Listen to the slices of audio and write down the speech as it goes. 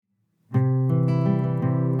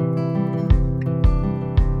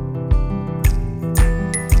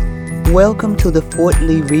Welcome to the Fort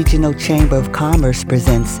Lee Regional Chamber of Commerce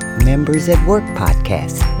presents Members at Work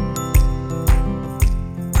podcast.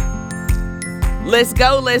 Let's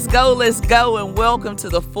go, and welcome to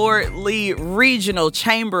the Fort Lee Regional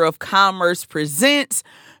Chamber of Commerce presents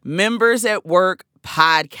Members at Work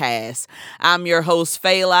podcast. I'm your host,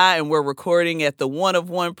 Fela, and we're recording at the One of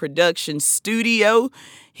One Production Studio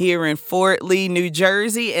here in Fort Lee, New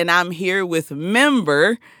Jersey, and I'm here with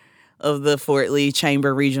member of the Fort Lee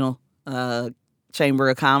Chamber Regional Chamber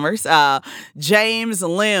of Commerce, James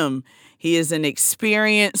Lim. He is an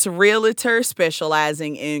experienced realtor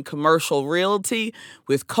specializing in commercial realty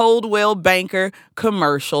with Coldwell Banker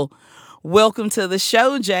Commercial. Welcome to the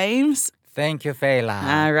show, James. Thank you, Fela.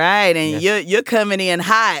 All right, and Yes. you're coming in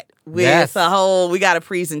hot with Yes. we got a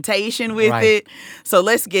presentation with Right. it. So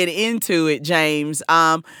let's get into it, James.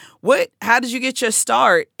 How did you get your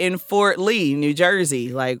start in Fort Lee, New Jersey?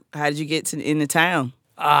 Like, how did you get in the town?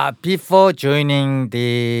 Before joining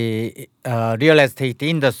the real estate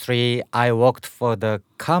industry, I worked for the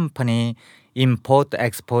company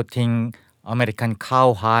exporting American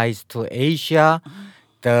cowhides to Asia.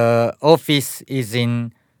 The office is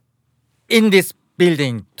in this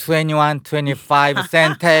building, 2125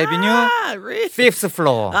 Center Avenue, Really? 5th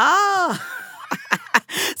floor. Ah.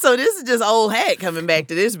 So this is just old hat coming back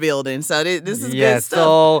to this building. So this is good Yes, stuff.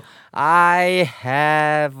 so I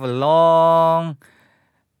have long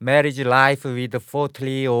marriage life with Fort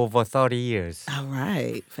Lee over 30 years. All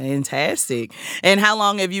right. Fantastic. And how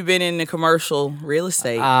long have you been in the commercial real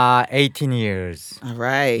estate? 18 years. All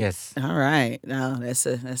right. Yes. All right. No, that's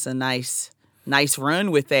a nice run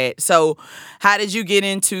with that. So how did you get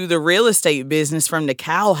into the real estate business from the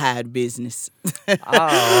cowhide business?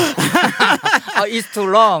 It's too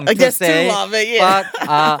long to That's too say. long, but yeah.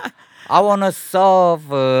 But I want to serve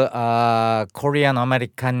Korean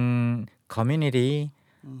American community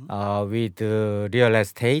with real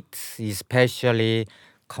estate, especially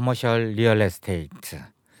commercial real estate.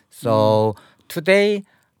 So today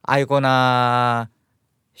I gonna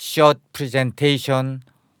short presentation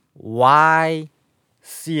why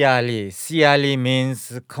CRE. CRE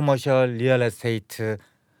means commercial real estate.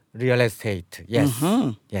 Yes.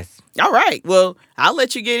 Yes. All right. Well, I'll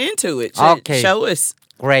let you get into it. Okay. Show us.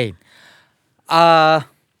 Great.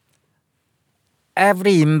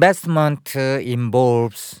 Every investment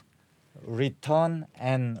involves return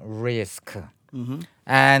and risk.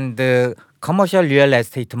 And the commercial real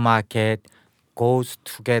estate market goes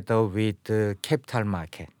together with the capital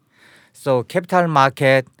market. So capital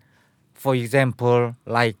market, for example,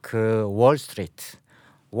 like Wall Street.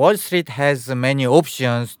 Wall Street has many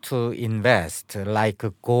options to invest, like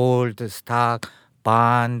gold, stock,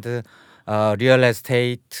 bond, real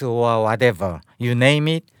estate, or whatever. You name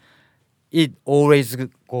it. It always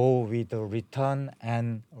go with return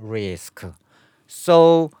and risk.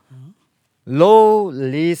 So low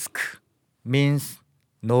risk means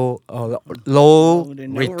low No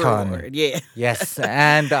return. reward. Yeah. Yes,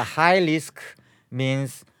 and high risk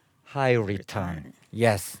means high return.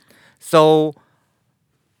 Yes. So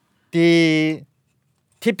the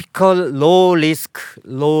typical low risk,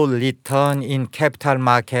 low return in capital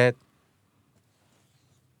market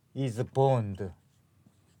is bond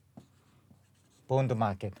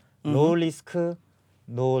market. Low risk,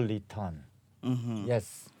 low return.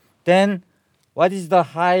 Yes. Then what is the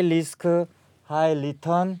high risk, high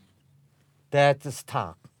return? That's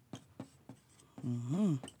stock.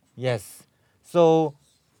 Yes. So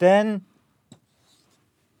then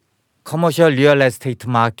commercial real estate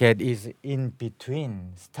market is in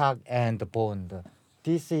between stock and bond.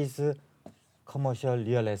 This is commercial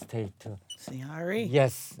real estate. CRE.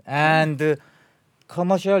 Yes, and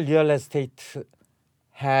commercial real estate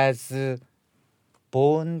has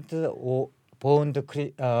bond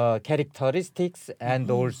characteristics and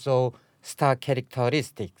also stock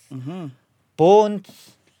characteristics.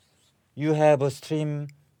 Bonds, you have a stream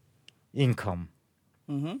income.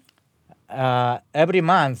 Every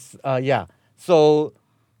month, So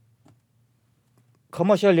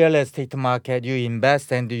commercial real estate market, you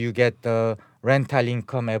invest and you get the rental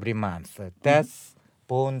income every month. That's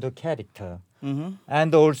bond character.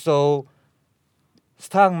 And also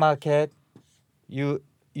stock market, you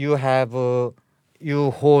have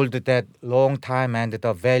you hold that long time and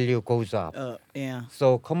the value goes up. Yeah.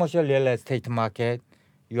 So commercial real estate market,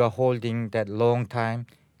 you are holding that long time,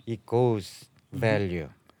 it goes value.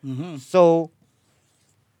 So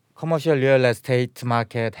commercial real estate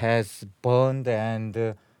market has bond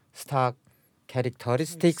and stock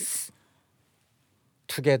characteristics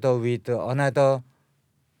together with another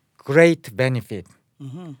great benefit.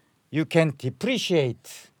 You can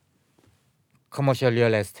depreciate commercial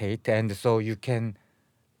real estate, and so you can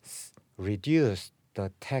reduce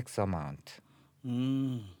the tax amount.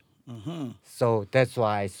 So that's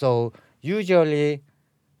why. So usually,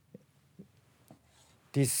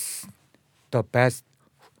 this the best.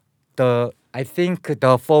 I think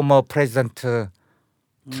the former President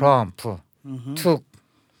Trump took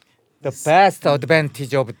the best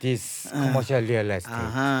advantage of this commercial real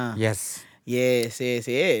estate. Yes.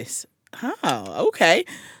 Yes. Oh, okay.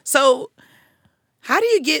 So, how do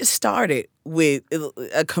you get started with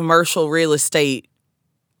a commercial real estate?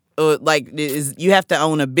 You have to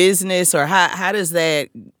own a business, or how does that?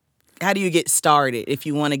 How do you get started if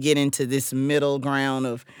you want to get into this middle ground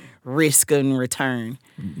of risk and return?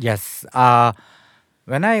 Yes.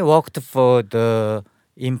 When I worked for the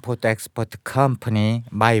import-export company,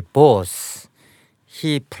 my boss,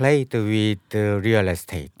 he played with real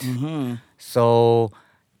estate. So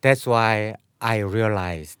that's why I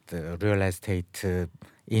realized the real estate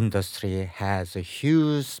industry has a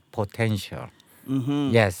huge potential.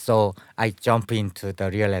 Yes, so I jump into the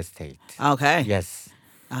real estate. Okay. Yes.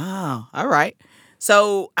 Oh, all right.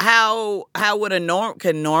 So how would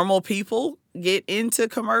can normal people get into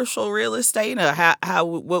commercial real estate, or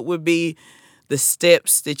what would be the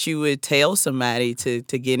steps that you would tell somebody to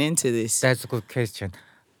get into this? That's a good question.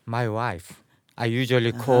 My wife, I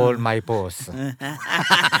usually call my boss.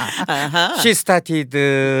 She started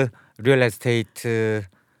real estate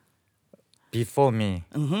before me,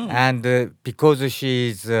 and because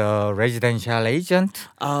she's a residential agent,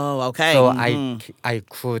 Oh, okay. so I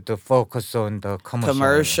could focus on the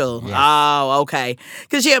commercial. Yes. Oh, okay.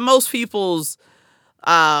 Because most people's,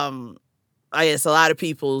 I guess a lot of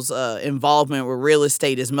people's involvement with real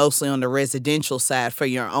estate is mostly on the residential side for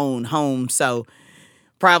your own home. So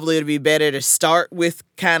probably it'd be better to start with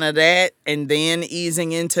kind of that and then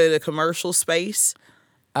easing into the commercial space.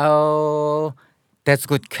 Oh, that's a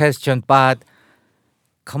good question. But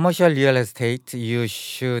commercial real estate, you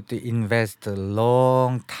should invest a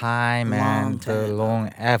long time and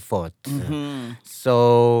long effort.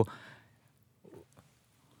 So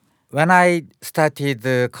when I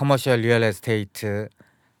started commercial real estate,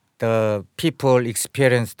 the people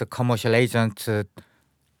experienced the commercial agent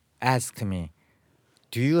asked me,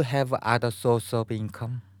 "Do you have other source of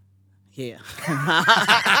income?" Yeah.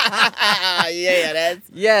 That's...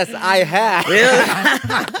 Yes, I have.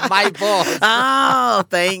 My boss. Oh,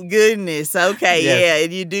 thank goodness. Okay, Yes. yeah.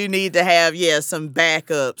 And you do need to have, some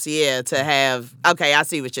backups, to have... Okay, I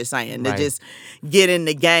see what you're saying. Right. To just get in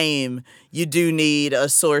the game, you do need a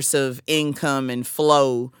source of income and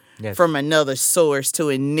flow from another source to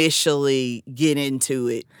initially get into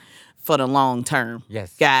it for the long term.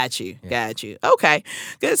 Yes. Got you. Okay.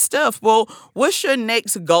 Good stuff. Well, what's your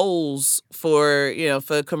next goals for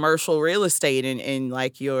commercial real estate and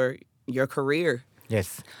like your career?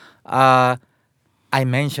 Yes. I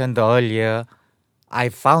mentioned earlier, I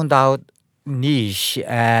found out niche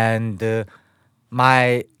and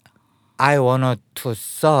I wanted to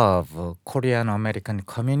serve Korean American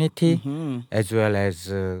community as well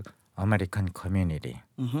as American community.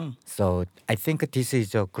 So I think this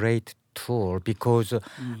is a great tool because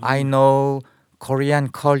I know Korean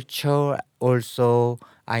culture, also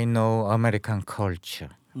I know American culture.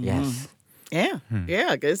 Yes.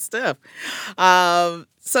 Yeah, good stuff.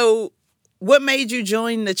 So what made you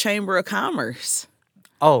join the Chamber of Commerce?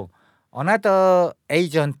 Oh, another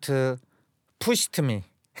agent pushed me.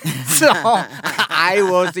 So I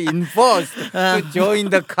was enforced to join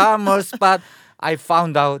the commerce, but I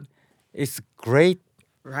found out it's great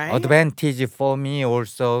advantage for me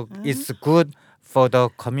also. It's good for the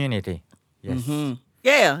community. Yes.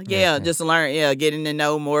 Yeah. Just learn, getting to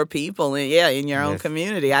know more people and in your own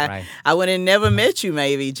community. I would have never met you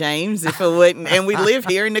maybe, James, if it wouldn't. And we live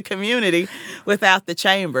here in the community without the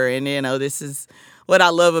chamber. And, this is what I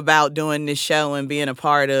love about doing this show and being a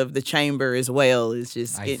part of the chamber as well, is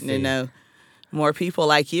just getting to know more people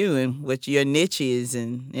like you and what your niche is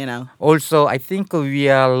and, Also, I think we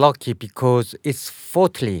are lucky because it's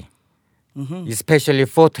Fourthly, especially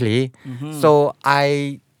Fourthly. So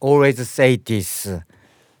I always say this,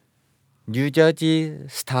 New Jersey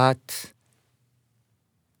start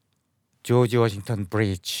George Washington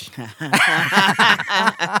Bridge.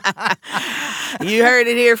 You heard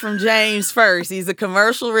it here from James first. He's a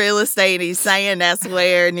commercial real estate. He's saying that's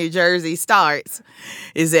where New Jersey starts,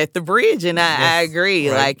 is at the bridge. And I agree.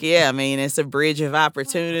 Right. It's a bridge of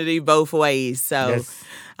opportunity both ways. So,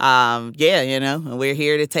 and we're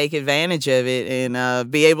here to take advantage of it and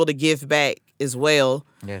be able to give back as well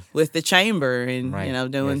with the chamber and,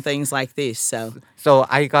 doing things like this. So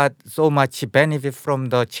I got so much benefit from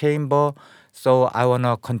the chamber. So I want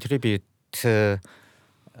to contribute a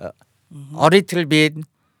little bit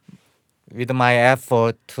with my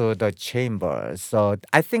effort to the chamber. So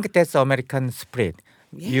I think that's American spirit.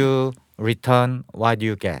 Yeah. You return what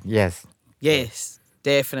you get. Yes. Yes,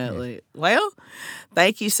 definitely. Well,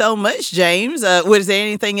 thank you so much, James. Was there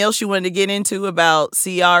anything else you wanted to get into about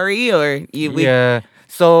CRE or Yeah.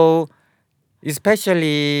 So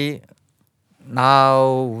especially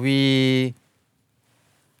now we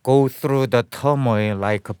go through the turmoil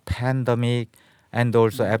like a pandemic, and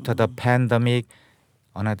also after the pandemic,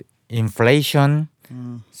 on inflation.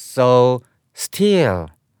 So still,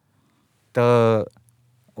 the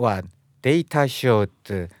data showed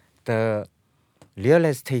the real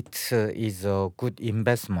estate is a good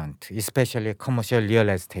investment, especially commercial real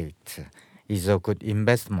estate is a good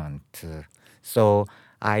investment. So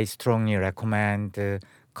I strongly recommend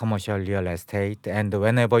commercial real estate. And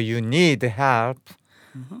whenever you need help,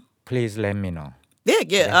 please let me know.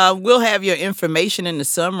 Yeah. We'll have your information in the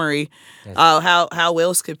summary. Yes. How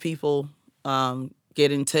else could people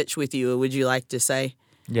get in touch with you? Or would you like to say?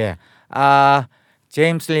 Yeah.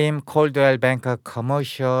 James Lim, Coldwell Banker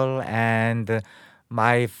Commercial, and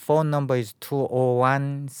my phone number is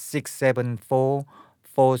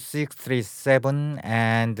 201-674-4637,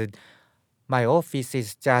 and my office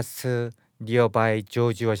is just nearby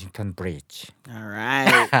George Washington Bridge. All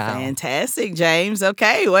right. Fantastic, James.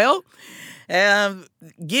 Okay, well,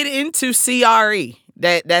 get into CRE.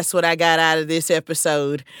 That's what I got out of this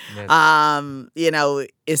episode. Yes.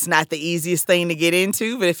 It's not the easiest thing to get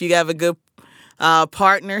into, but if you have a good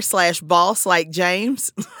partner / boss like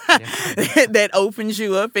James that opens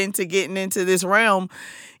you up into getting into this realm,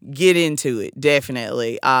 get into it.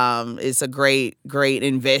 Definitely. It's a great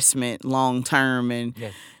investment long term, and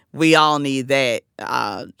we all need that.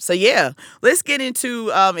 So yeah, let's get into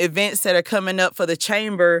events that are coming up for the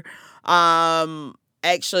chamber. Coming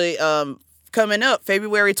up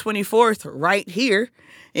February 24th, right here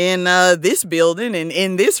in this building and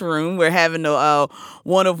in this room, we're having the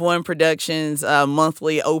One of One Productions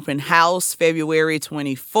monthly open house February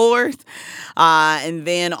 24th. And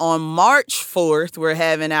then on March 4th, we're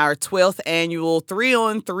having our 12th annual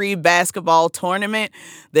 3-on-3 basketball tournament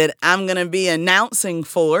that I'm going to be announcing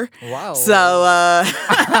for. Wow. So,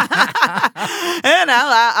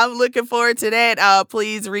 I'm looking forward to that.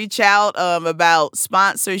 Please reach out about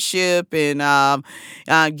sponsorship and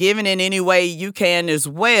giving in any way you can as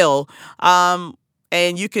well. And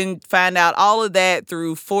you can find out all of that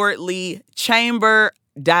through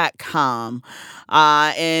FortLeeChamber.com.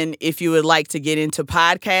 And if you would like to get into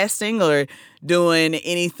podcasting or doing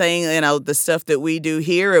anything, the stuff that we do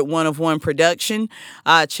here at One of One Production,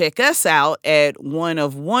 check us out at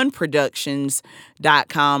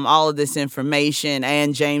oneofoneproductions.com. All of this information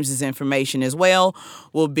and James's information as well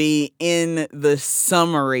will be in the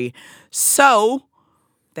summary. So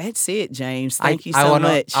that's it, James. Thank you so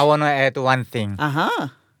much. I want to add one thing.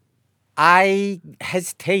 I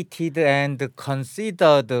hesitated and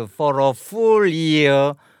considered for a full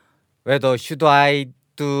year whether should I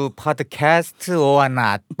do podcast or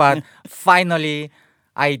not. But finally,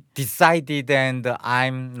 I decided and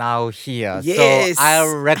I'm now here. Yes. So I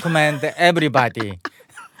recommend everybody.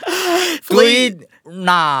 Do it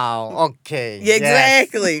now. Okay.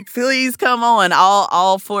 Exactly. Yes. Please come on.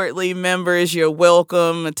 All Fort Lee members, you're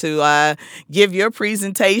welcome to give your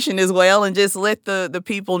presentation as well and just let the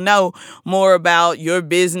people know more about your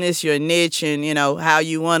business, your niche, and, how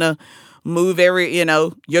you want to move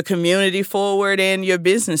your community forward and your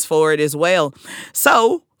business forward as well.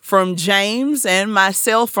 So from James and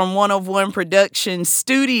myself from One of One Production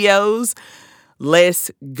Studios, let's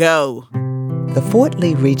go. The Fort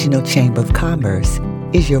Lee Regional Chamber of Commerce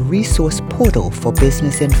is your resource portal for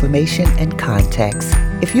business information and contacts.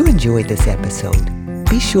 If you enjoyed this episode,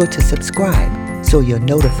 be sure to subscribe so you're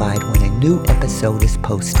notified when a new episode is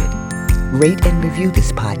posted. Rate and review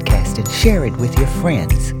this podcast and share it with your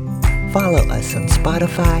friends. Follow us on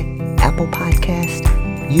Spotify, Apple Podcast,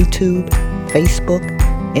 YouTube, Facebook,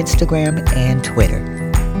 Instagram, and Twitter.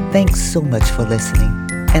 Thanks so much for listening.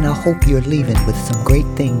 And I hope you're leaving with some great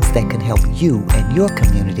things that can help you and your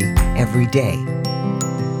community every day.